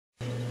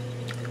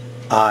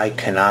I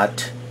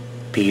cannot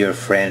be your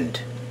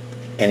friend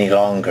any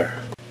longer.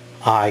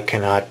 I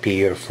cannot be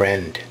your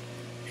friend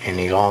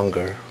any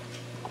longer.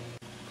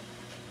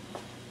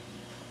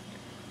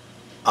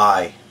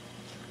 I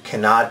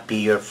cannot be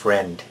your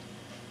friend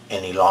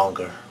any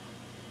longer.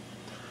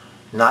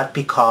 Not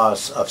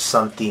because of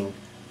something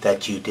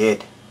that you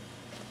did,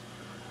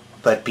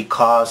 but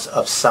because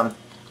of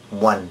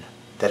someone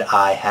that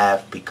I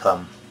have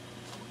become.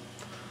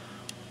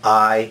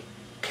 I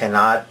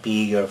cannot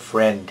be your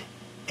friend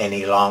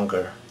any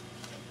longer.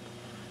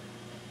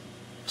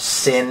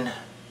 Sin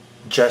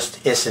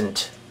just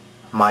isn't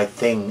my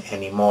thing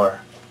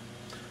anymore.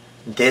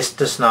 This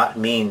does not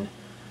mean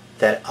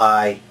that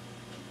I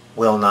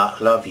will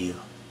not love you,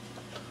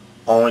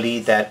 only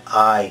that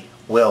I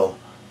will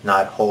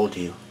not hold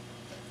you.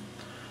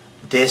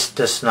 This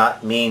does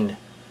not mean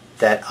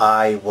that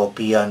I will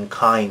be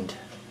unkind.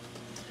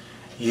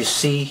 You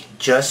see,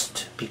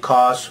 just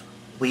because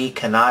we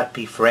cannot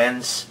be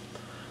friends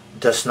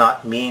does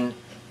not mean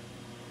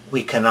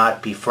we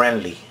cannot be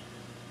friendly.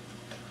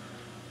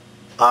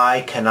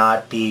 I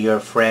cannot be your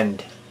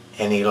friend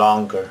any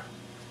longer,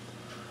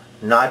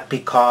 not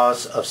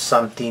because of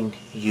something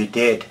you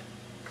did,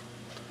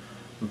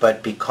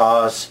 but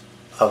because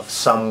of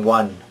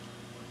someone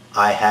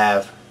I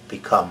have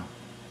become.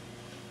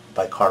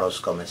 By Carlos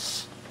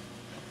Gomez.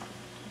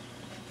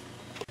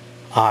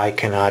 I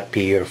cannot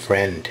be your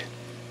friend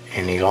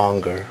any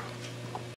longer.